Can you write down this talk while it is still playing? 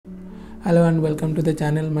Hello and welcome to the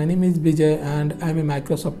channel. My name is Vijay and I'm a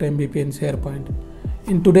Microsoft MVP in SharePoint.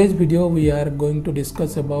 In today's video, we are going to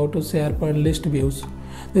discuss about SharePoint list views.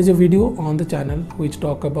 There's a video on the channel which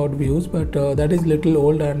talk about views, but that is little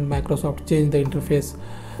old and Microsoft changed the interface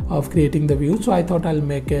of creating the views. So I thought I'll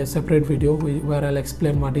make a separate video where I'll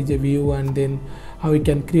explain what is a view and then how we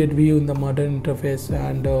can create view in the modern interface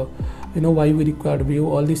and why we require view.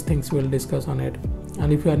 All these things we'll discuss on it.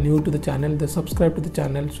 And if you are new to the channel, then subscribe to the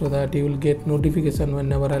channel so that you will get notification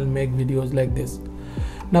whenever I'll make videos like this.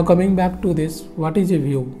 Now coming back to this, what is a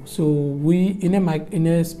view? So we in a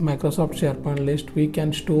Microsoft SharePoint list, we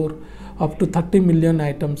can store up to 30 million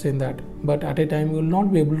items in that, but at a time you will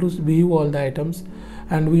not be able to view all the items.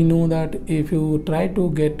 And we know that if you try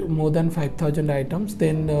to get more than 5,000 items,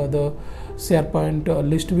 then the SharePoint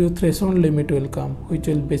list view threshold limit will come, which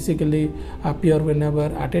will basically appear whenever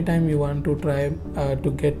at a time you want to try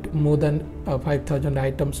to get more than 5,000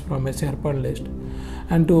 items from a SharePoint list.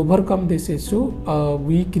 And to overcome this issue,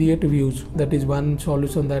 we create views. That is one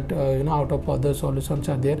solution that out of other solutions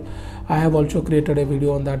are there. I have also created a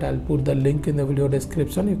video on that. I'll put the link in the video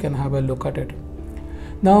description. You can have a look at it.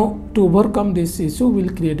 Now to overcome this issue,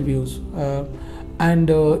 we'll create views. In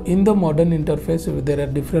the modern interface, there are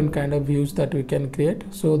different kind of views that we can create,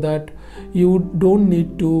 so that you don't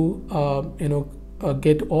need to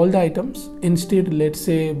get all the items. Instead, let's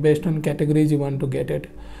say based on categories you want to get it,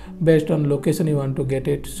 based on location you want to get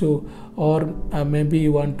it. So or maybe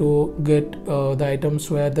you want to get the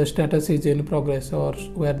items where the status is in progress or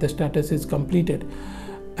where the status is completed.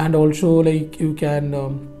 And also like you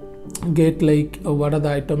can get like what are the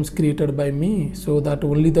items created by me, so that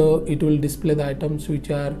only it will display the items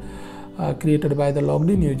which are created by the logged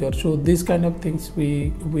in user. So these kind of things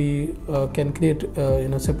we can create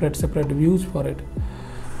separate views for it.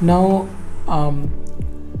 Now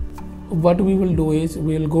what we will do is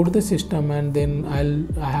we will go to the system, and then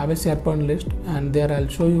I have a SharePoint list, and there I'll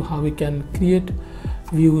show you how we can create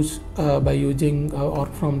views by using or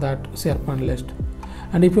from that SharePoint list.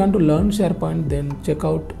 And if you want to learn SharePoint, then check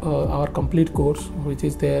out our complete course which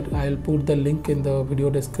is there. I'll put the link in the video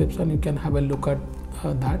description. You can have a look at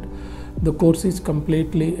that. The course is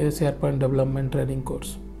completely a SharePoint development training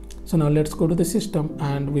course. So now let's go to the system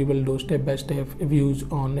and we will do step-by-step views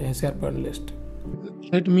on a SharePoint list.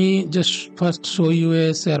 Let me just first show you a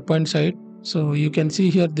SharePoint site. So you can see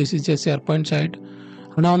here this is a SharePoint site,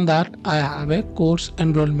 and on that I have a course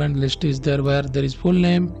enrollment list is there, where there is full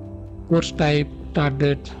name, course type, start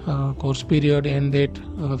date, course period, end date,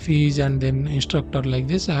 fees, and then instructor. Like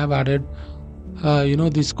this I have added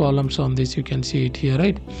these columns on this. You can see it here,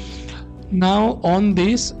 right? Now on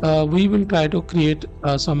this we will try to create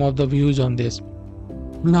some of the views on this.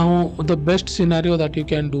 Now the best scenario that you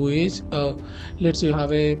can do is let's say you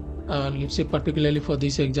have a let's say particularly for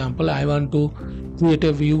this example, I want to create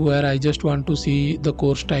a view where I just want to see the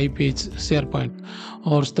course type is SharePoint,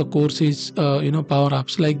 or the course is Power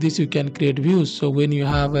Apps. Like this you can create views. So when you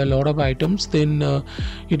have a lot of items, then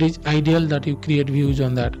it is ideal that you create views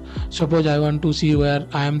on that. Suppose I want to see where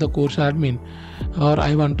I am the course admin, or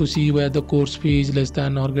I want to see where the course fee is less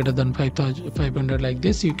than or greater than 5,500. Like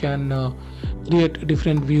this you can create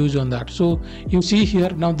different views on that. So you see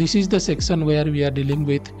here, now this is the section where we are dealing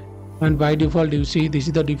with, and by default you see this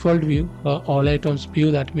is the default view, all items view.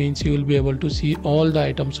 That means you will be able to see all the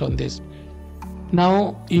items on this.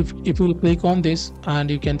 Now if you will click on this, and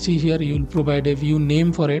you can see here you will provide a view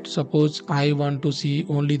name for it. Suppose I want to see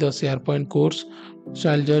only the SharePoint course,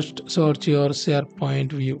 so I'll just search your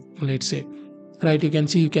SharePoint view, let's say, right? You can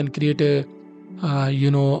see you can create a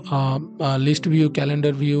list view,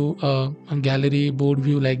 calendar view, gallery, board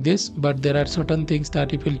view, like this. But there are certain things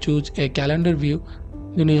that if you choose a calendar view,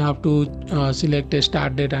 then you have to select a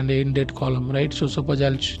start date and end date column, right? So suppose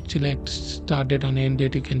I'll select start date and end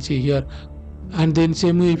date. You can see here. And then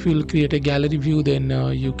same way, if you will create a gallery view, then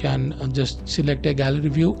you can just select a gallery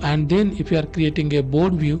view. And then if you are creating a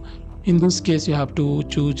board view, in this case you have to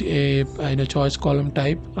choose a choice column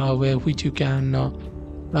type which you can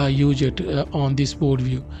use it on this board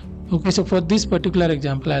view. Okay, so for this particular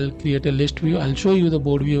example, I'll create a list view. I'll show you the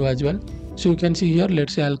board view as well. So you can see here,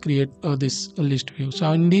 let's say I'll create this list view.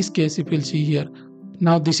 So in this case, if you'll see here,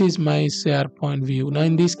 now this is my SharePoint view. Now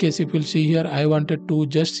in this case, if you'll see here, I wanted to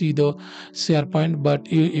just see the SharePoint, but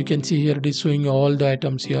you can see here it is showing all the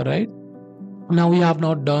items here, right? Now we have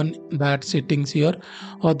not done that settings here,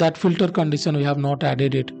 or that filter condition we have not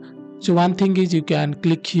added it. So one thing is you can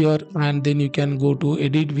click here, and then you can go to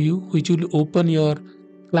edit view, which will open your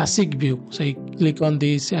classic view. So you click on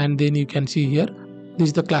this, and then you can see here This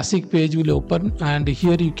is the classic page will open, and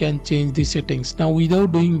here you can change the settings. Now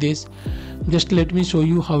without doing this, just let me show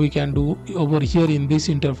you how we can do over here in this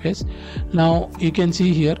interface. Now you can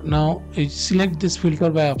see here, now I select this filter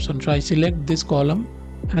by option. So I select this column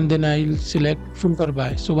and then I will select filter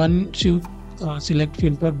by. So once you select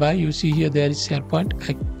filter by, you see here there is SharePoint.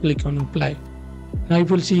 I click on apply. Now you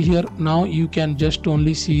will see here, now you can just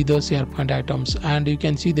only see the SharePoint items, and you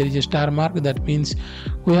can see there is a star mark. That means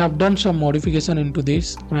we have done some modification into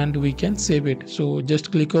this and we can save it. So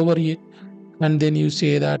just click over here and then you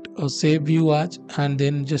say that save view as, and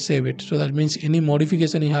then just save it. So that means any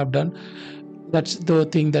modification you have done, that's the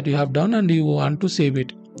thing that you have done and you want to save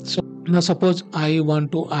it. So now suppose I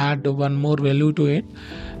want to add one more value to it,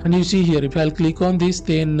 and you see here if I'll click on this,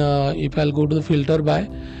 then if I'll go to the filter by,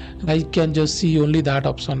 I can just see only that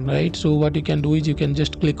option, right? So what you can do is you can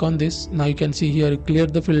just click on this. Now you can see here, clear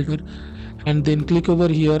the filter and then click over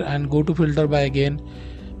here and go to filter by again,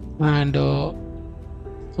 and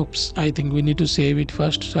oops, I think we need to save it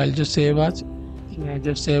first. So I'll just save as,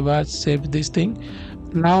 save this thing.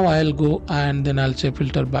 Now I'll go and then I'll say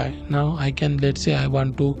filter by. Now I can, let's say I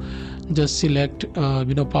want to just select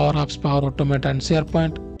Power Apps, Power Automate and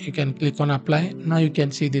SharePoint. You can click on apply. Now you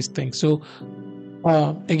can see this thing. So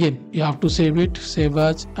again you have to save it, save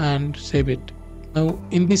as and save it. Now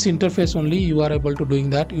in this interface only you are able to doing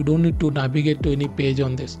that. You don't need to navigate to any page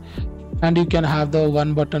on this, and you can have the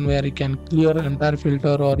one button where you can clear entire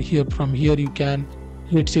filter, or here from here you can,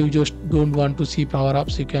 let's say you just don't want to see Power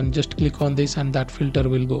Apps, you can just click on this and that filter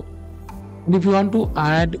will go. And if you want to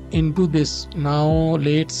add into this, now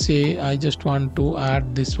let's say I just want to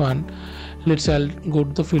add this one. Let's say I'll go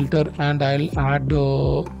to the filter and I'll add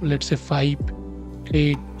let's say 5,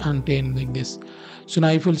 8 and 10 like this. So now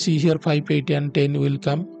if you'll see here 5, 8 and 10 will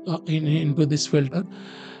come into this filter.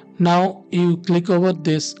 Now you click over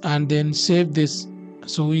this and then save this.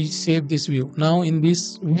 So we save this view. Now in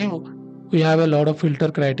this view we have a lot of filter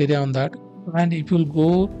criteria on that, and if you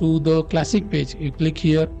go to the classic page, you click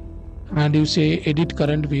here and you say edit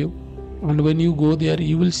current view, and when you go there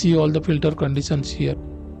you will see all the filter conditions here.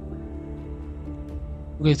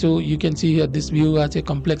 Okay, so you can see here this view has a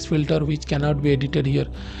complex filter which cannot be edited here.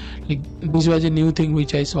 Like, this was a new thing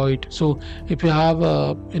which I saw it. So if you have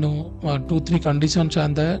 2-3 conditions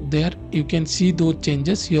and there you can see those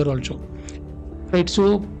changes here also, right?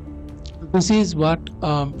 So this is what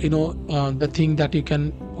the thing that you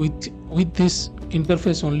can, with this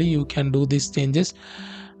interface only you can do these changes.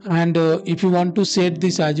 And if you want to set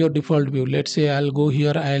this as your default view, let's say I'll go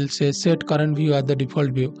here, I'll say set current view as the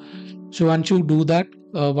default view. So once you do that,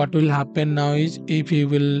 what will happen now is, if you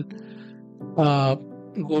will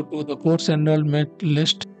go to the course enrollment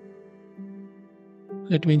list,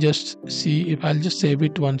 let me just see if I'll just save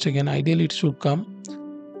it once again. Ideally it should come.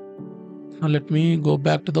 Now let me go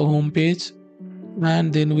back to the home page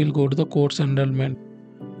and then we'll go to the course enrollment.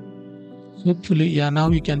 Hopefully, yeah, now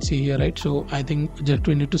you can see here, right? So I think just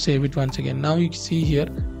we need to save it once again. Now you see here,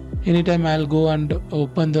 anytime I'll go and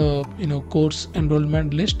open the course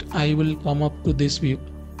enrollment list, I will come up to this view.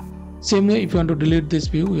 Same way, if you want to delete this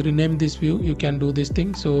view, you rename this view, you can do this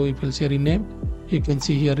thing. So if you'll say rename, you can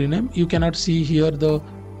see here rename. You cannot see here the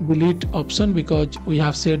delete option because we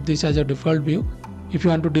have set this as a default view. If you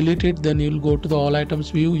want to delete it, then you'll go to the all items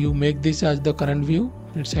view, you make this as the current view.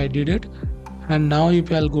 Let's say I did it. And now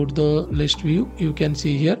if I'll go to the list view, you can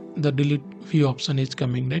see here the delete view option is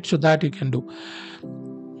coming, right? So that you can do.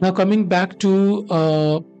 Now coming back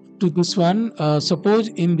to this one, suppose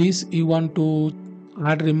in this you want to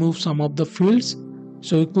remove some of the fields.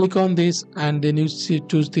 So you click on this and then you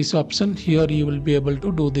choose this option. Here you will be able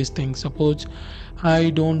to do this thing. Suppose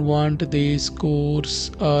I don't want this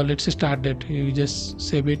course, let's say start date, you just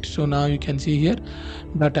save it. So now you can see here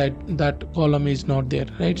that that column is not there,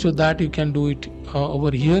 right? So that you can do it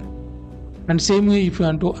over here. And same way, if you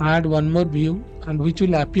want to add one more view and which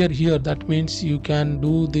will appear here, that means you can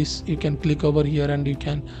do this. You can click over here and you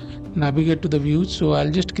can navigate to the views. So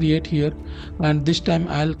I'll just create here, and this time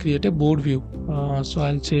I'll create a board view. So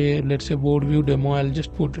I'll say, let's say board view demo. I'll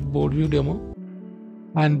just put it board view demo,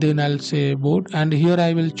 and then I'll say board, and here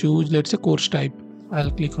I will choose, let's say course type.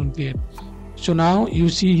 I'll click on create. So now you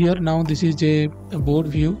see here, now this is a board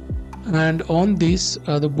view, and on this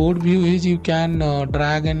the board view is you can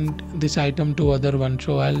drag and this item to other one.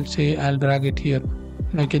 So I'll say I'll drag it here.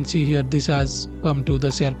 I can see here this has come to the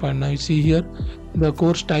SharePoint. Now you see here the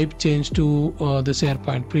course type changed to the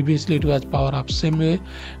SharePoint. Previously it was Power Apps. Same way,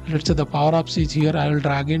 let's say the Power Apps is here, I will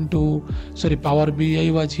drag into, sorry, Power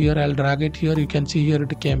BI was here, I'll drag it here. You can see here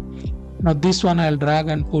it came. Now this one I'll drag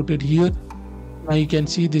and put it here, Now you can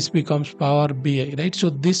see this becomes Power BI, right? So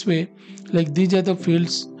this way, like these are the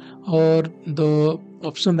fields or the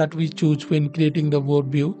option that we choose when creating the board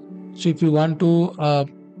view. So if you want to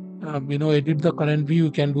edit the current view,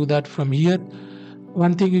 you can do that from here.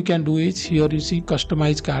 One thing you can do is here you see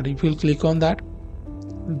customize card. If you click on that,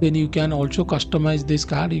 then you can also customize this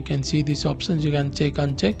card. You can see these options, you can check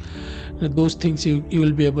uncheck those things. You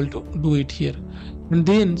will be able to do it here. And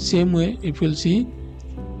then same way, if you'll see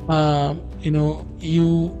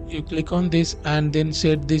you click on this and then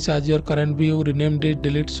set this as your current view, rename it,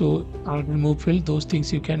 delete, so I'll remove field, those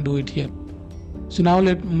things you can do it here. So now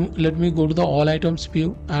let me go to the all items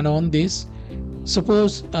view, and on this,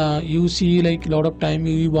 suppose you see like a lot of time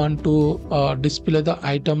you want to display the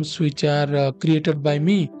items which are created by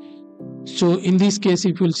me. So in this case,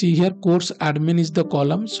 if you'll see here, course admin is the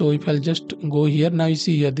column. So if I'll just go here, now you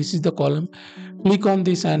see here, this is the column. Click on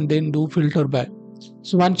this and then do filter by.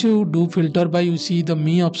 So once you do filter by, you see the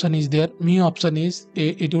me option is there. Me option is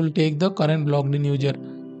it will take the current logged in user.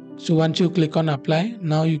 So once you click on apply,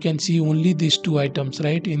 now you can see only these two items,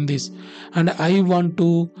 right, in this. And I want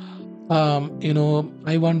to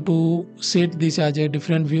I want to set this as a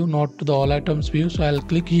different view, not to the all items view. So I'll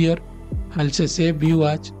click here, I'll say save view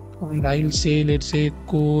as, and I'll say, let's say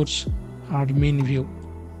course admin view,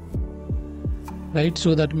 right?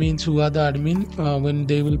 So that means who are the admin, when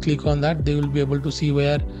they will click on that, they will be able to see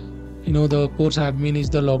where the course admin is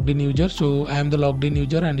the logged in user. So I am the logged in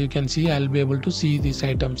user, and you can see I'll be able to see these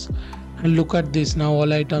items. And look at this now,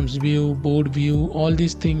 all items view, board view, all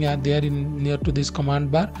these things are there in near to this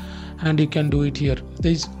command bar, and you can do it here.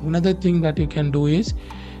 There is another thing that you can do is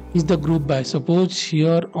the group by. Suppose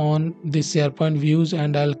here on this SharePoint views,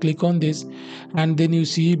 and I'll click on this, and then you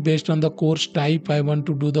see based on the course type I want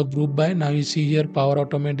to do the group by. Now you see here Power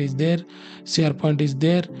Automate is there, SharePoint is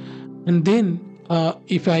there, and then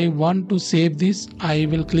if I want to save this, I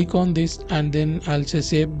will click on this and then I'll say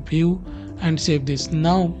save view and save this.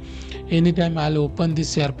 Now anytime I'll open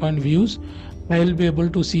this SharePoint views, I will be able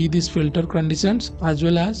to see these filter conditions, as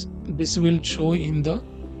well as this will show in the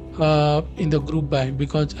group by,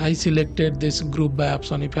 because I selected this group by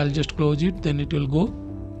option. If I'll just close it, then it will go.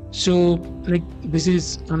 So like this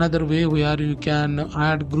is another way where you can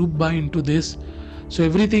add group by into this. So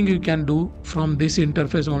everything you can do from this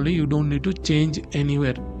interface only, you don't need to change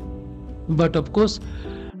anywhere. But of course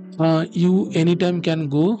you anytime can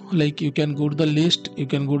go, like you can go to the list, you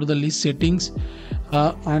can go to the list settings,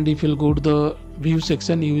 and if you'll go to the view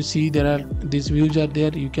section, you see there are these views are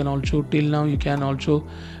there. You can also, till now you can also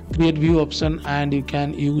create view option, and you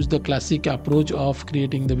can use the classic approach of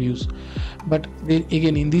creating the views. But then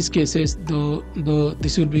again, in these cases,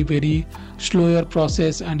 this will be very slower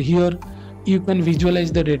process, and here you can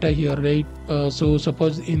visualize the data here, right? So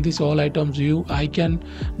suppose in this all items view, I can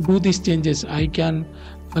do these changes. I can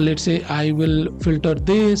let's say I will filter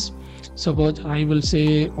this. Suppose I will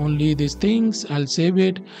say only these things, I'll save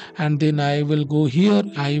it, and then I will go here,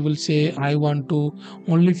 I will say I want to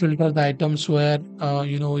only filter the items where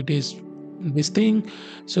it is this thing.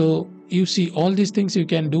 So you see all these things you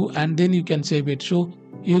can do, and then you can save it. So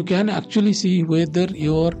you can actually see whether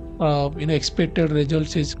your expected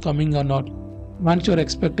results is coming or not. Once your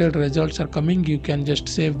expected results are coming, you can just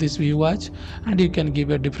save this view as, and you can give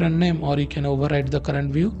a different name, or you can override the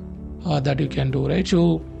current view that you can do, right?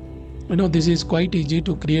 So this is quite easy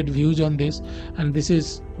to create views on this, and this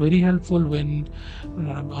is very helpful when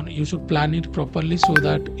you should plan it properly so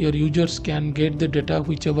that your users can get the data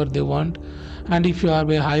whichever they want. And if you have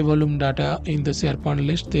a high volume data in the SharePoint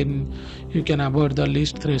list, then you can avoid the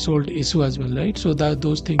list threshold issue as well, right? So that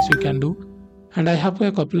those things you can do. And I have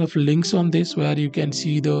a couple of links on this where you can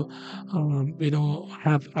see the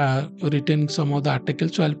have written some of the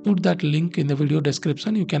articles. So I'll put that link in the video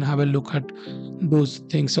description. You can have a look at those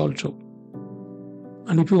things also.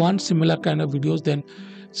 And if you want similar kind of videos, then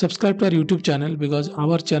subscribe to our YouTube channel, because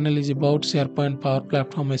our channel is about SharePoint, Power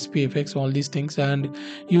Platform, SPFX, all these things, and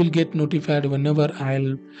you will get notified whenever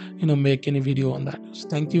I'll make any video on that. So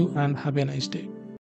thank you and have a nice day.